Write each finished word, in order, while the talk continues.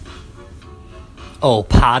Oh,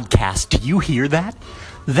 podcast, do you hear that?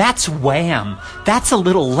 That's Wham. That's a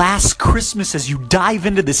little last Christmas as you dive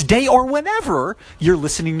into this day or whenever you're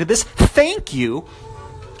listening to this. Thank you.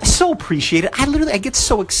 I so appreciate it. I get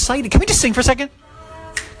so excited. Can we just sing for a second?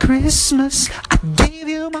 Christmas, I gave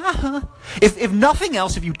you my heart. If nothing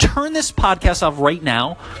else, if you turn this podcast off right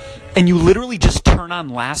now and you literally just turn on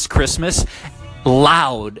Last Christmas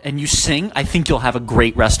loud and you sing, I think you'll have a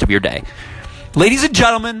great rest of your day. Ladies and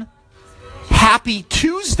gentlemen, happy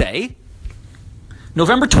Tuesday,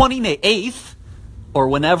 November 28th, or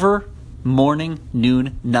whenever, morning,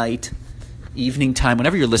 noon, night, evening time,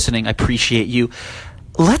 whenever you're listening, I appreciate you.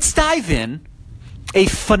 Let's dive in. A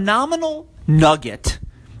phenomenal nugget.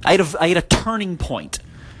 I had a turning point.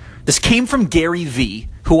 This came from Gary Vee,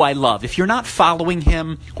 who I love. If you're not following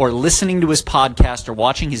him or listening to his podcast or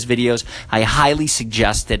watching his videos, I highly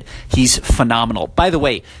suggest it. He's phenomenal. By the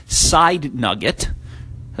way, side nugget,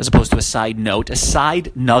 as opposed to a side note, a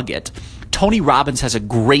side nugget. Tony Robbins has a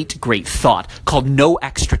great thought called no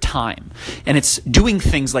extra time. And it's doing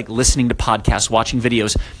things like listening to podcasts, watching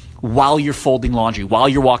videos while you're folding laundry, while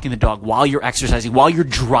you're walking the dog, while you're exercising, while you're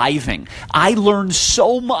driving. I learned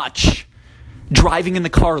so much driving in the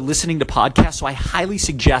car, listening to podcasts, so I highly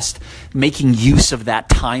suggest making use of that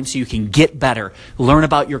time so you can get better, learn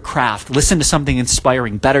about your craft, listen to something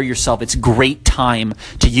inspiring, better yourself. It's great time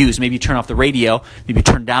to use. Maybe you turn off the radio, maybe you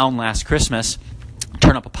turn down Last Christmas,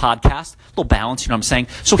 turn up a podcast, a little balance, you know what I'm saying?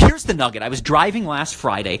 So here's the nugget. I was driving last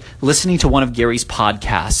Friday, listening to one of Gary's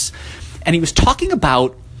podcasts, and he was talking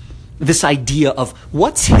about this idea of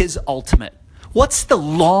what's his ultimate, what's the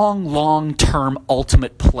long-term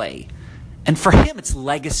ultimate play? And for him, it's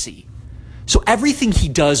legacy. So everything he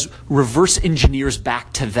does reverse engineers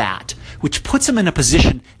back to that, which puts him in a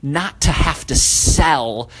position not to have to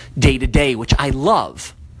sell day to day, which I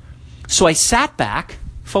love. So I sat back,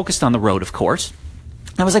 focused on the road, of course.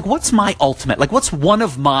 And I was like, what's my ultimate? Like, what's one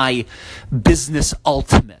of my business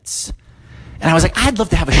ultimates? And I was like, I'd love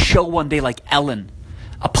to have a show one day like Ellen,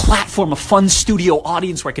 a platform, a fun studio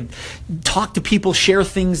audience where I could talk to people, share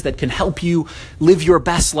things that can help you live your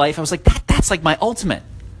best life. I was like, that's like my ultimate.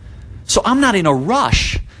 So I'm not in a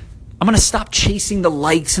rush. I'm going to stop chasing the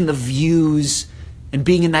likes and the views and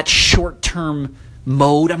being in that short-term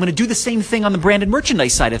mode. I'm going to do the same thing on the branded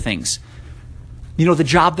merchandise side of things. You know, the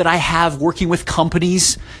job that I have working with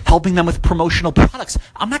companies, helping them with promotional products.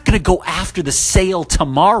 I'm not going to go after the sale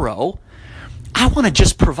tomorrow. I want to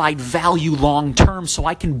just provide value long term so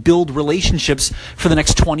I can build relationships for the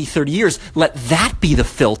next 20, 30 years. Let that be the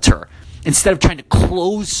filter instead of trying to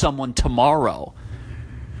close someone tomorrow.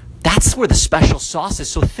 That's where the special sauce is.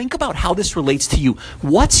 So think about how this relates to you.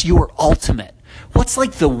 What's your ultimate? What's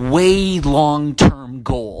like the way long-term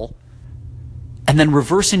goal? And then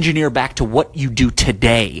reverse engineer back to what you do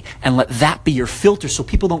today and let that be your filter so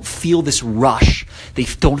people don't feel this rush. They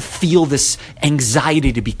don't feel this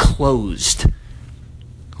anxiety to be closed.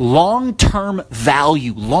 Long-term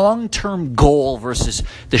value, long-term goal versus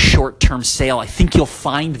the short-term sale. I think you'll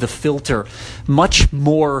find the filter much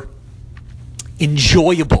more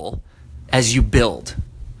enjoyable as you build.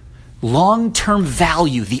 Long-term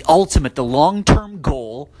value, the ultimate, the long-term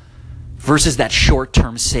goal versus that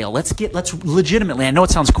short-term sale. Let's legitimately, I know it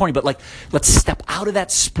sounds corny, but let's step out of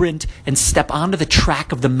that sprint and step onto the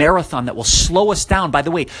track of the marathon that will slow us down. By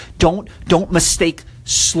the way, don't mistake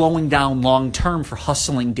slowing down long-term for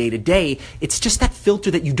hustling day to day. It's just that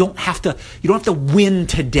filter that you don't have to win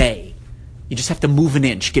today. You just have to move an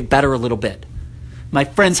inch, get better a little bit. My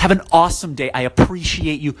friends, have an awesome day. I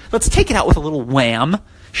appreciate you. Let's take it out with a little Wham,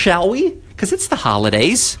 shall we? Because it's the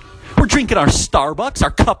holidays. We're drinking our Starbucks, our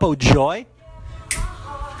cup of joy.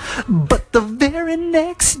 But the very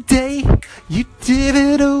next day, you give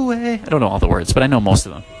it away. I don't know all the words, but I know most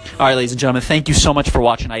of them. All right, ladies and gentlemen, thank you so much for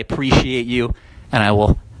watching. I appreciate you, and I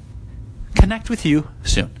will connect with you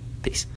soon. Peace.